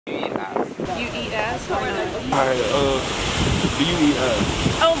you eat ass or not? Alright, do you eat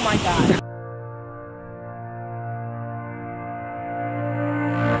ass? Oh my god.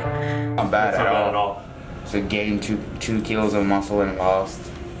 Not bad at all. So gained 2 kilos of muscle and lost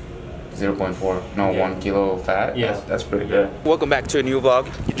 0.4, no, 1 kilo of fat. Yeah, that's pretty good. Welcome back to a new vlog.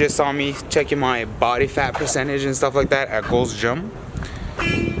 You just saw me checking my body fat percentage and stuff like that at Gold's Gym.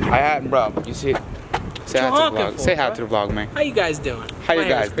 I had, bro, you see it? Say hi to the vlog. Say hi to the vlog, man. How you guys doing? How you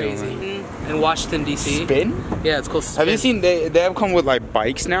guys crazy. doing? In Washington D.C. Spin? Yeah, it's called Spin. Have you seen they have come with like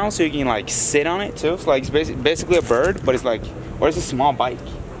bikes now, so you can like sit on it too. It's like it's basically a bird, but it's like, or it's a small bike.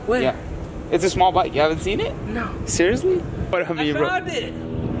 Where? Yeah, it's a small bike. You haven't seen it? No. Seriously? What I mean, bro? I found it.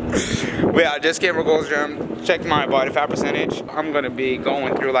 But yeah, I just came from Gold's Gym, checked my body fat percentage. I'm gonna be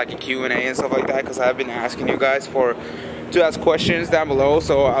going through like a Q&A and stuff like that because I've been asking you guys to ask questions down below,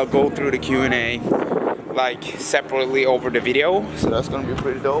 so I'll go through the Q&A like separately over the video, so that's gonna be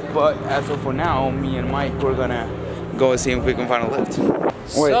pretty dope. But as of for now, me and Mike, we're gonna go and see if we can find a lift.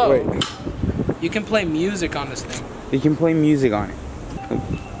 Wait. You can play music on this thing. You can play music on it.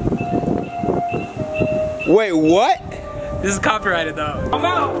 Wait, what? This is copyrighted though. I'm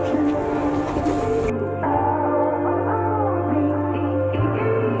out.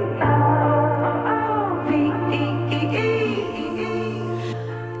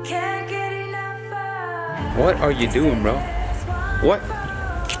 What are you doing, bro? What?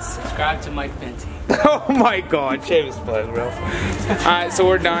 Subscribe to Mike Benty. Oh my god, shameless plug, bro. Alright, so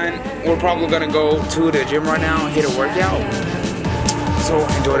we're done. We're probably gonna go to the gym right now and hit a workout. So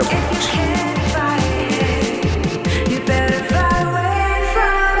enjoy the watch.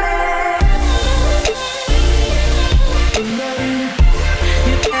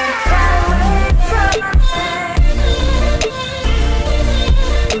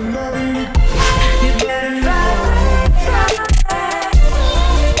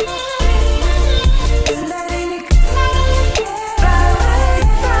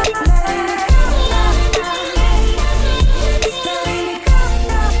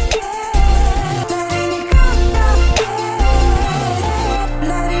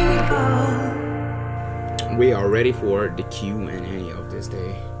 We are ready for the Q&A of this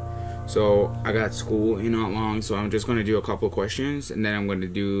day. So I got school in not long, so I'm just gonna do a couple of questions and then I'm gonna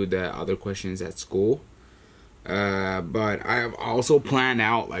do the other questions at school. But I have also planned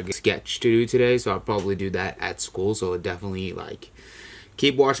out like a sketch to do today, so I'll probably do that at school. So definitely like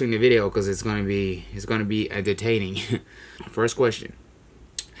keep watching the video because it's gonna be entertaining. First question: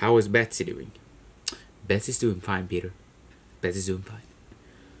 how is Betsy doing? Betsy's doing fine, Peter. Betsy's doing fine.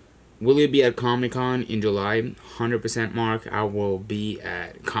 Will you be at Comic-Con in July? 100% Mark. I will be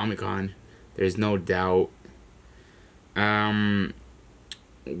at Comic-Con. There's no doubt. Why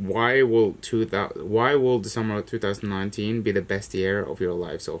will the summer of 2019 be the best year of your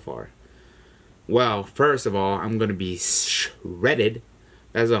life so far? Well, first of all, I'm gonna be shredded.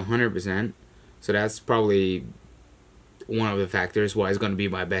 That's 100%. So that's probably one of the factors why it's going to be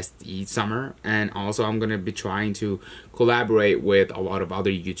my best summer. And also I'm going to be trying to collaborate with a lot of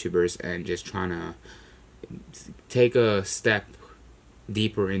other YouTubers and just trying to take a step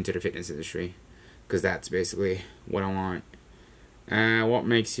deeper into the fitness industry, because that's basically what I want. What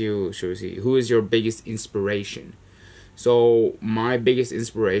makes you, should we see, who is your biggest inspiration? So my biggest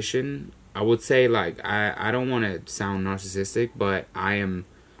inspiration, I would say, like, I don't want to sound narcissistic, but I am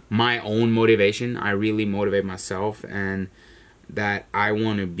my own motivation. I really motivate myself, and that I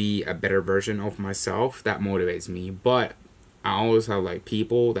want to be a better version of myself. That motivates me. But I always have like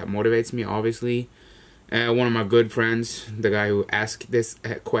people that motivates me, obviously. One of my good friends, the guy who asked this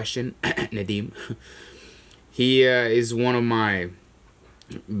question, Nadim, he is one of my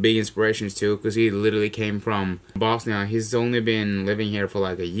big inspirations too, because he literally came from Bosnia. He's only been living here for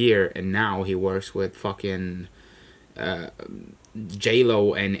like a year, and now he works with fucking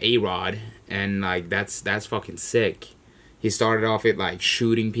J-Lo and A-Rod, and like that's fucking sick. He started off at like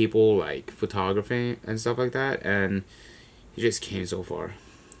shooting people, like photography and stuff like that, and he just came so far.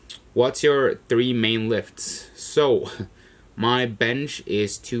 What's your 3 main lifts? So my bench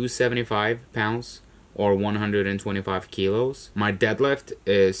is 275 pounds or 125 kilos. My deadlift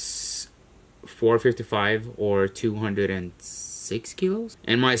is 455 or 206 kilos.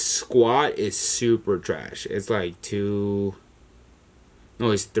 And my squat is super trash. It's like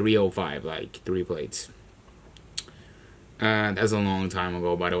it's 305, like 3 plates. That's a long time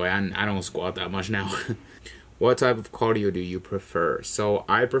ago, by the way. I don't squat that much now. What type of cardio do you prefer? So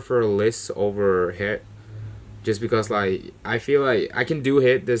I prefer lifts over HIIT, just because like I feel like I can do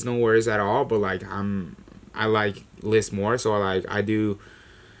HIIT, there's no worries at all, but like I like lifts more. So I do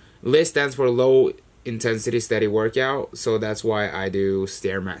LIST stands for low intensity steady workout, so that's why I do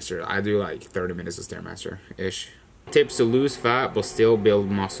Stairmaster. I do like 30 minutes of Stairmaster ish. Tips to lose fat but still build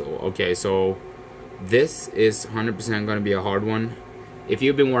muscle. Okay, so this is 100% going to be a hard one. If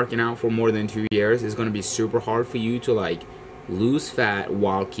you've been working out for more than 2 years, it's going to be super hard for you to like lose fat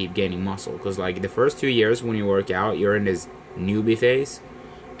while keep gaining muscle, because like the first 2 years when you work out, you're in this newbie phase,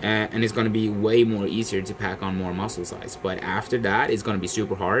 and it's going to be way more easier to pack on more muscle size. But after that, it's going to be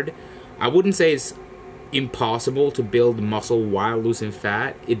super hard. I wouldn't say it's impossible to build muscle while losing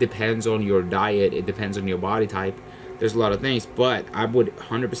fat. It depends on your diet, it depends on your body type, there's a lot of things, but I would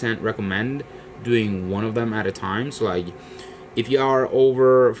 100% recommend doing one of them at a time. So like if you are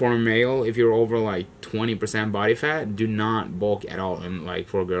over, for a male, if you're over like 20% body fat, do not bulk at all. And like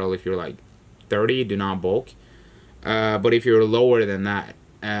for a girl, if you're like 30, do not bulk. But if you're lower than that,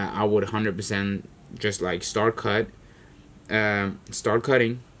 I would 100% just like start cutting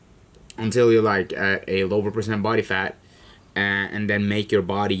until you're like at a lower percent body fat, and then make your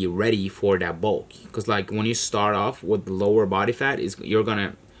body ready for that bulk. Because like when you start off with lower body fat, you're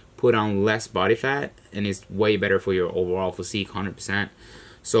gonna put on less body fat, and it's way better for your overall physique, 100%.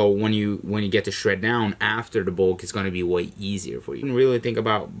 So when you get to shred down after the bulk, it's gonna be way easier for you. You can really think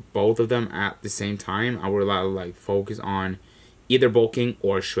about both of them at the same time. I would like focus on either bulking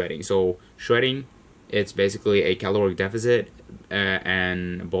or shredding. So shredding, it's basically a caloric deficit,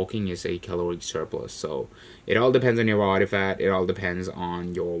 and bulking is a caloric surplus. So it all depends on your body fat. It all depends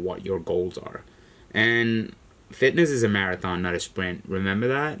on what your goals are. And fitness is a marathon, not a sprint. Remember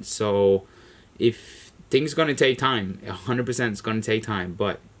that. So if things gonna take time, 100% it's gonna take time.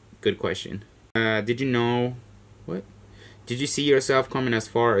 But good question. Did you know what? Did you see yourself coming as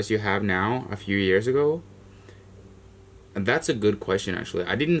far as you have now a few years ago? That's a good question, actually.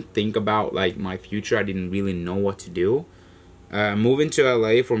 I didn't think about like my future. I didn't really know what to do. Moving to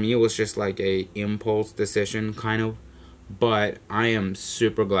LA for me was just like a impulse decision, kind of. But I am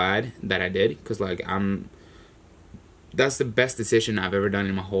super glad that I did, because like that's the best decision I've ever done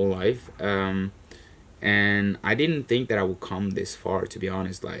in my whole life. And I didn't think that I would come this far, to be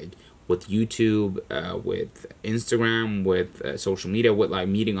honest. Like with YouTube, with Instagram, with social media, with like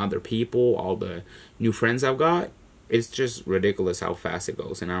meeting other people, all the new friends I've got. It's just ridiculous how fast it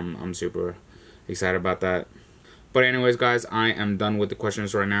goes, and I'm super excited about that. But anyways, guys, I am done with the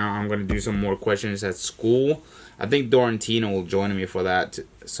questions right now. I'm going to do some more questions at school. I think Dorantino will join me for that,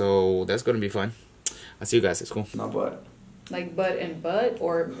 so that's going to be fun. I'll see you guys at school. Not butt. Like butt and butt,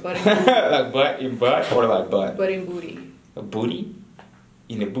 or butt and booty? Like butt in butt, or like butt? Butt and booty. A booty?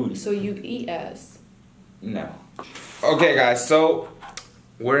 In a booty. So you eat ass? No. Okay, guys, so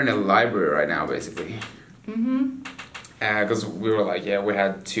we're in a library right now, basically. Mm-hmm. Because we were like, yeah, we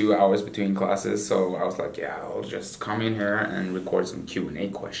had 2 hours between classes, so I was like, yeah, I'll just come in here and record some Q&A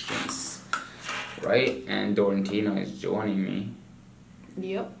questions, right? And Dorantino is joining me.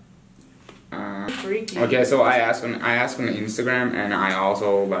 Yep. Okay, so I asked on Instagram, and I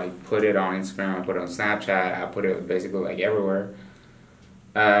also like put it on Instagram, I put it on Snapchat, I put it basically like everywhere.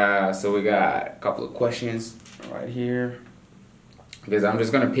 So we got a couple of questions right here, because I'm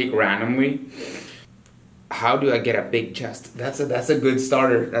just gonna pick randomly. How do I get a big chest? That's a good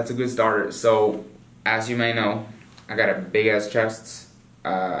starter. That's a good starter. So, as you may know, I got a big ass chest.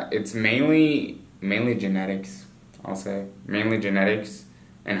 It's mainly genetics. I'll say mainly genetics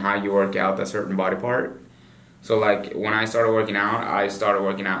and how you work out a certain body part. So, like when I started working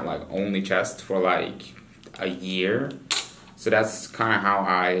out like only chest for like a year. So that's kind of how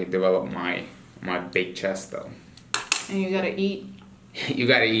I developed my big chest, though. And you gotta eat. You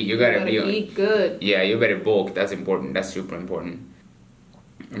gotta eat. You gotta eat good. Yeah, you better bulk. That's important. That's super important.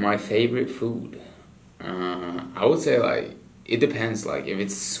 My favorite food, I would say like it depends. Like if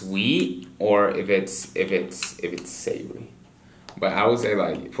it's sweet or if it's savory. But I would say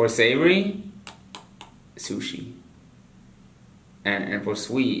like for savory, sushi. And for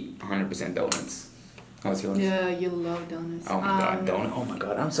sweet, 100% donuts. How's yours? Yeah, you love donuts. Oh my god, donut! Oh my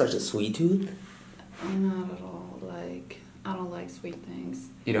god, I'm such a sweet tooth. Not at all. Like I don't like sweet things.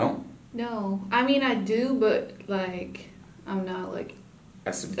 You don't? No, I mean I do, but like I'm not like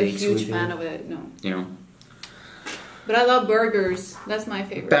That's a huge fan of it. No. You know. But I love burgers. That's my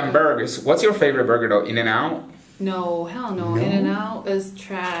favorite. Damn burgers. What's your favorite burger though? In-N-Out? No, hell no. No? In-N-Out is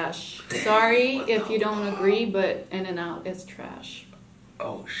trash. Sorry if you don't agree, but In-N-Out is trash.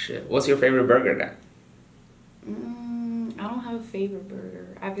 Oh shit. What's your favorite burger then? I don't have a favorite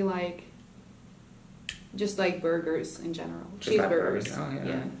burger. I feel like just like burgers in general. Just Cheeseburgers. Like burgers.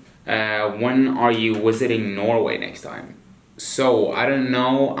 Oh, yeah. When are you visiting Norway next time? So I don't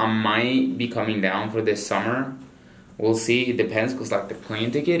know. I might be coming down for this summer. We'll see. It depends, because like the plane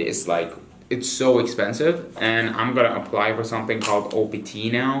ticket is like it's so expensive, and I'm gonna apply for something called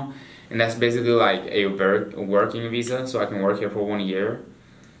OPT now, and that's basically like a working visa, so I can work here for 1 year.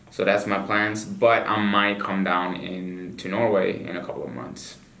 So that's my plans, but I might come down to Norway in a couple of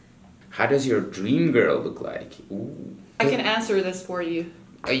months. How does your dream girl look like? Ooh. I can answer this for you.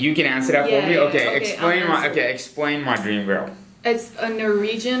 You can answer that for me? Yeah, Okay, okay, explain my dream girl. It's a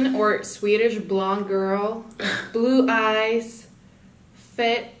Norwegian or Swedish blonde girl, blue eyes,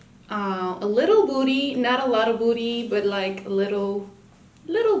 fit, a little booty, not a lot of booty, but like a little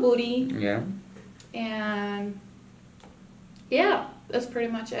booty. Yeah. And yeah, that's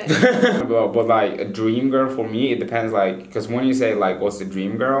pretty much it. but like a dream girl for me, it depends, like, because when you say like what's the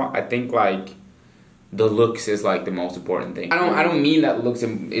dream girl, I think like the looks is like the most important thing. I don't mean that looks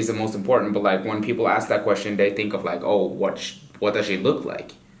is the most important, but like when people ask that question, they think of like, oh, what does she look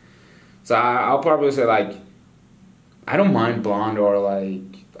like? So I'll probably say like, I don't mind blonde, or like,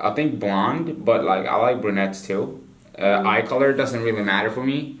 I think blonde, but like I like brunettes too. Eye color doesn't really matter for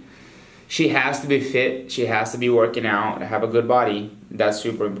me. She has to be fit, she has to be working out, have a good body. That's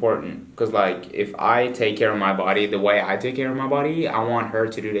super important, because like if I take care of my body the way I take care of my body, I want her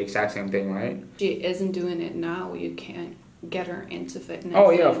to do the exact same thing, right? She isn't doing it now, you can't get her into fitness. Oh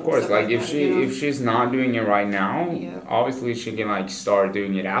yeah, of course. Like if that, you know? if she's not doing it right now, Yeah. obviously she can like start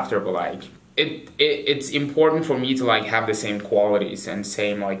doing it after, but like it's important for me to like have the same qualities and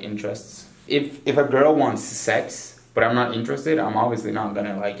same like interests. If a girl wants sex but I'm not interested, I'm obviously not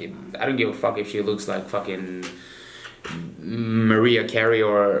gonna like it. I don't give a fuck if she looks like fucking Mariah Carey,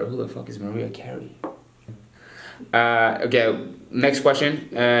 or who the fuck is Mariah Carey? Okay, next question.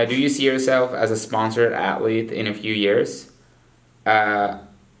 Do you see yourself as a sponsored athlete in a few years?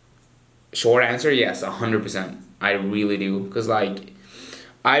 Short answer, yes, 100%. I really do, because like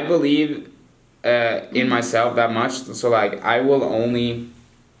I believe in myself that much. So like I will only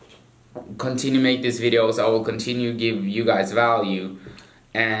continue make these videos, I will continue give you guys value,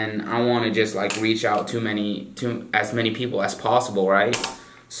 and I want to just like reach out to as many people as possible, right?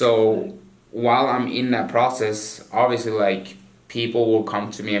 So while I'm in that process, obviously like people will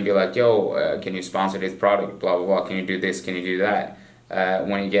come to me and be like, yo, can you sponsor this product, blah blah blah, can you do this, can you do that?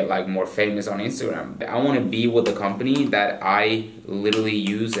 When you get like more famous on Instagram, I want to be with the company that I literally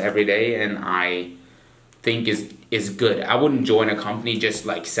use every day and I think is good. I wouldn't join a company just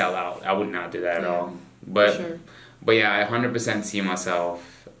like sell out. I would not do that at all. But sure. But yeah, I 100% see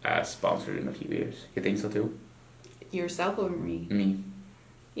myself as sponsored in a few years. You think so too? Yourself or me? Me.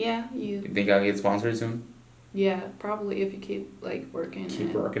 Yeah, you. You think I'll get sponsored soon? Yeah, probably if you keep like working.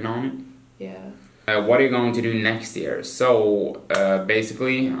 Keep working on it. Yeah. What are you going to do next year? So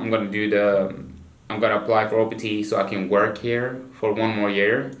basically, I'm gonna apply for OPT so I can work here for 1 more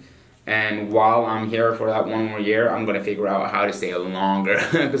year. And while I'm here for that 1 more year, I'm gonna figure out how to stay longer,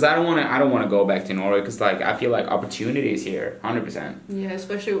 because I don't wanna go back to Norway, because like I feel like opportunity is here, 100%. Yeah,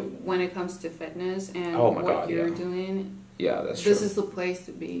 especially when it comes to fitness and Oh my what God, you're yeah. doing. Yeah, that's true. This is the place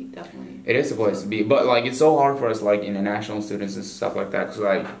to be, definitely. It is the place to be, but like it's so hard for us like international students and stuff like that, because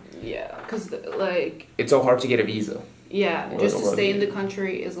like Yeah, because like it's so hard to get a visa. yeah, Or just to like- stay in the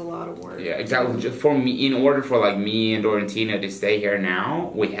country is a lot of work. Yeah, exactly. Just for me, in order for like me and Dorentina to stay here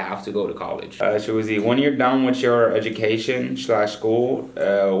now, we have to go to college. Shuzi, when you're done with your education / school,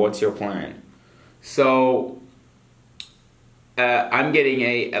 what's your plan? So, I'm getting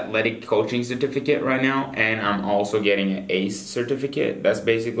a athletic coaching certificate right now, and I'm also getting an ACE certificate. That's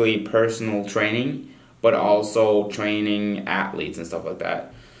basically personal training, but also training athletes and stuff like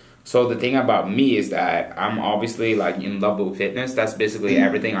that. So the thing about me is that I'm obviously like in love with fitness. That's basically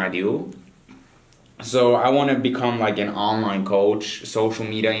everything I do. So I want to become like an online coach, social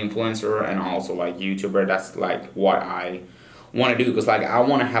media influencer, and also like YouTuber. That's like what I want to do, because like I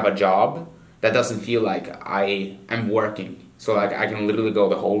want to have a job that doesn't feel like I am working. So like I can literally go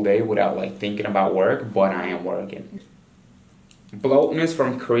the whole day without like thinking about work, but I am working. Bloatness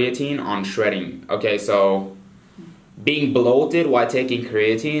from creatine on shredding. Okay, so being bloated while taking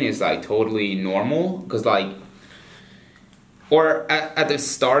creatine is like totally normal, because like, or at the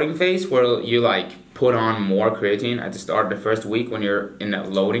starting phase where you like put on more creatine at the start of the first week, when you're in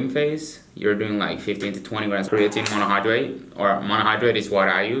that loading phase, you're doing like 15 to 20 grams creatine monohydrate, or monohydrate is what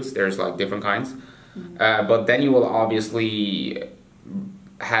I use. There's like different kinds. But then you will obviously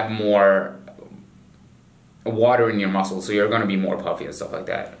have more water in your muscles, so you're going to be more puffy and stuff like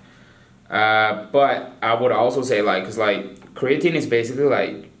that. But I would also say like, because like creatine is basically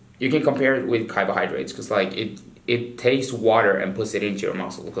like, you can compare it with carbohydrates, because like it takes water and puts it into your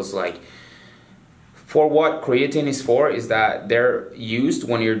muscle, because like For what creatine is for is that they're used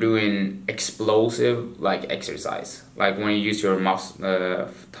when you're doing explosive like exercise, like when you use your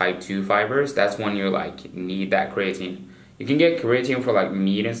type 2 fibers. That's when you like need that creatine. You can get creatine for like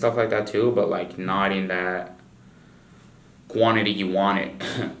meat and stuff like that too, but like not in that quantity you want it.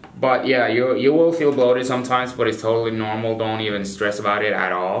 But yeah, you will feel bloated sometimes, but it's totally normal. Don't even stress about it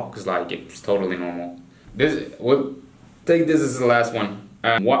at all, because like it's totally normal. We'll take this as the last one.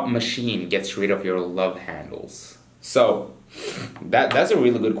 What machine gets rid of your love handles? So that's a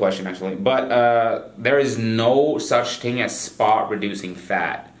really good question actually, but there is no such thing as spot reducing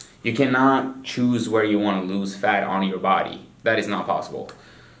fat. You cannot choose where you want to lose fat on your body. That is not possible.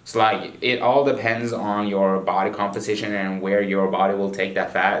 It's like it all depends on your body composition and where your body will take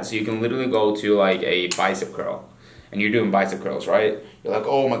that fat. So you can literally go to like a bicep curl and you're doing bicep curls, right? You're like,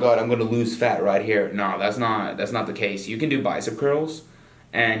 oh my god, I'm gonna lose fat right here. No, that's not the case. You can do bicep curls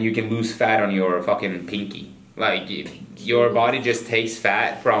and you can lose fat on your fucking pinky. Like your body just takes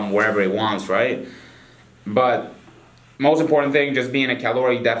fat from wherever it wants, right? But most important thing, just be in a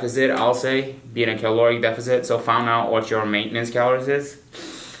caloric deficit. I'll say be in a caloric deficit. So find out what your maintenance calories is,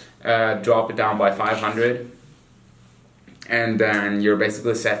 drop it down by 500, and then you're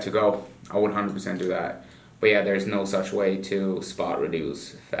basically set to go. I would 100% do that. But yeah, there's no such way to spot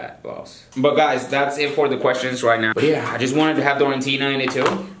reduce fat loss. But guys, that's it for the questions right now. But yeah, I just wanted to have Dorentina in it too,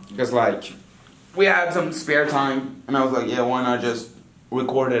 because like we had some spare time, and I was like, yeah, why not just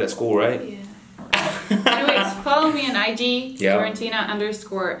record it at school, right? Yeah. Anyways, follow me on IG, yeah.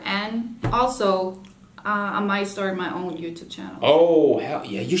 Dorentina_N. Also, I might start my own YouTube channel. Oh, hell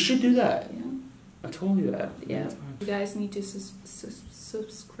yeah, you should do that. Yeah. I told you that. Yeah. You guys need to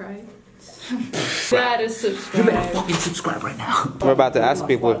subscribe. You gotta subscribe. You better fucking subscribe right now. We're about to ask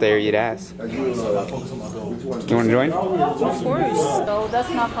people if they eat ass. You want to join? Of course. No,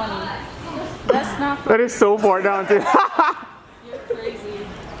 that's not funny. That's not funny. That is so far down, too. You're crazy.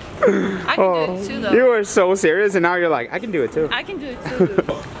 I can do it too, though. You were so serious, and now you're like, I can do it too. I can do it too.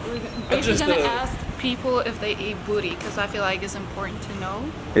 We're just gonna ask people if they eat booty, because I feel like it's important to know.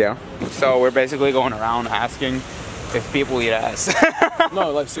 Yeah. So we're basically going around asking if people eat ass.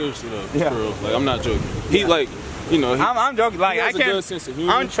 No, like seriously though. Yeah. For real. Like I'm not joking. He like, you know. I'm joking. Like he has I a can't. good sense of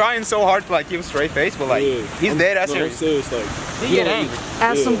humor. I'm trying so hard to like keep a straight face, but like Yeah. he's dead ass No, I'm serious. serious. Like, He you get don't angry. even-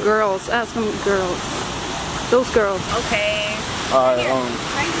 Ask yeah. some girls. Ask some girls. Those girls. Okay. Alright,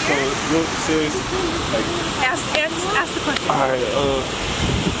 Right so here. real serious. Like, Ask the question. alright,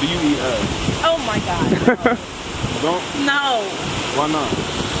 do you eat ass? Oh my god. Don't? No. Why not?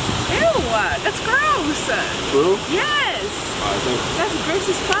 Ew. That's gross. Bro? Yes. Alright, thank you. That's gross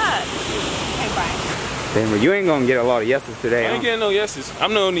as fuck. Okay, bye. Damn, but you ain't gonna get a lot of yeses today. I ain't getting no yeses.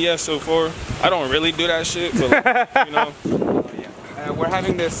 I'm the only yes so far. I don't really do that shit, but like, you know. We're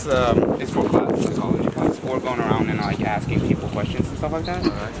having this, it's for class, psychology class. We're going around and like asking people questions and stuff like that.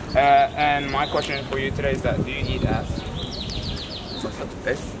 Alright. And my question for you today is that, do you eat ass?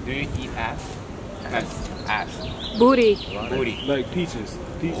 Do you eat ass? Ass. Booty. Booty. Like peaches.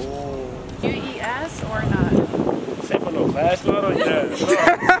 Peaches. You eat ass or not? Say for no class, no, yeah. No,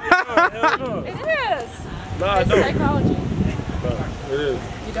 hell no. It is. No, I It's don't. psychology. No, it is.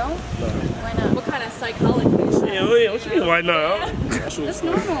 You don't? No. Why not? What kind of psychology? Yeah, what you mean, why not? That's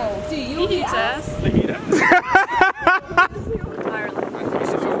normal. Do you eat ass? Let me that. Ireland.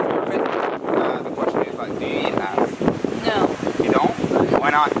 The question is like, do you eat ass? No. You don't? Why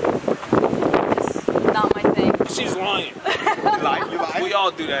not? It's not my thing. She's lying. You lie? We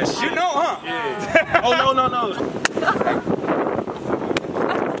all do that shit. You know, huh? Yeah. Oh, no.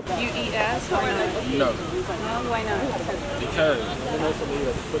 You eat ass or not? No. No, why not? Because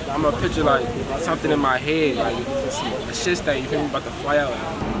I'm a picture like something in my head, like a shit that you feel me about to fly out.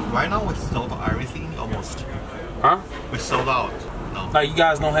 Right now we sold out everything almost. Huh? We sold out. No. Like you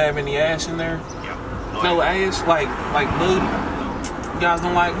guys don't have any ass in there? Yeah. No ass? Like booty? You guys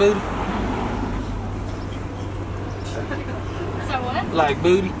don't like booty? So what? Like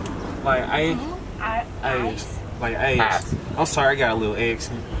booty? Like ass? Like ass. I'm sorry, I got a little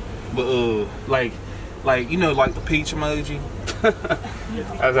accent. But like you know, like the peach emoji. This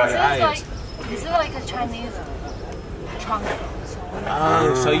is like a Chinese trunk.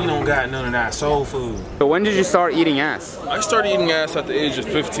 So you don't got none of that soul food. So when did you start eating ass? I started eating ass at the age of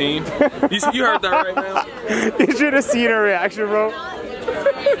 15. You heard that right now? You should have seen her reaction, bro.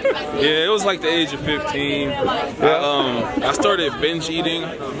 Yeah, it was like the age of 15. I started binge eating.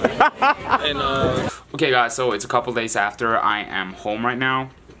 And Okay guys, so it's a couple days after I am home right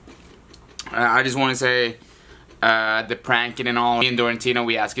now. I just want to say the pranking and all. Me and Dorentina,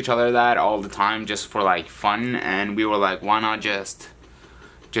 we ask each other that all the time just for like fun, and we were like, why not just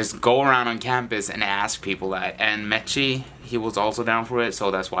just go around on campus and ask people that. And Mechi, he was also down for it,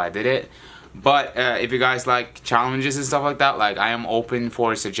 so that's why I did it. But if you guys like challenges and stuff like that, like I am open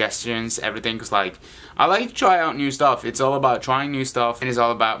for suggestions, everything, because like I like to try out new stuff. It's all about trying new stuff, and it's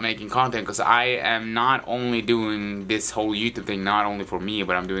all about making content, because I am not only doing this whole YouTube thing not only for me,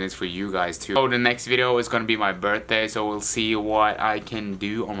 but I'm doing this for you guys too. So the next video is gonna be my birthday, so we'll see what I can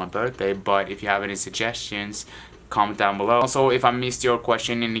do on my birthday. But if you have any suggestions, comment down below. Also, if I missed your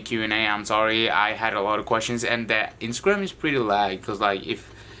question in the Q&A, I'm sorry. I had a lot of questions, and the Instagram is pretty lag, because like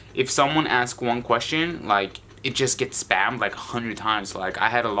if someone asks one question, like it just gets spammed like 100 times. Like I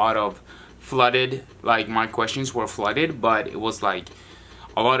had a lot of flooded, like my questions were flooded, but it was like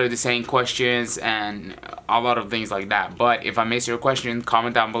a lot of the same questions and a lot of things like that. But if I miss your question,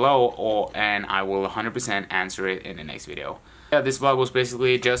 comment down below, and I will 100% answer it in the next video. Yeah, this vlog was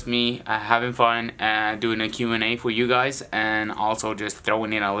basically just me having fun and doing a Q&A for you guys, and also just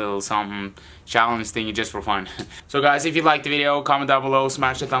throwing in a little something challenge thingy just for fun. So guys, if you liked the video, comment down below,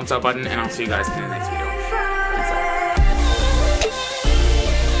 smash the thumbs up button, and I'll see you guys in the next video.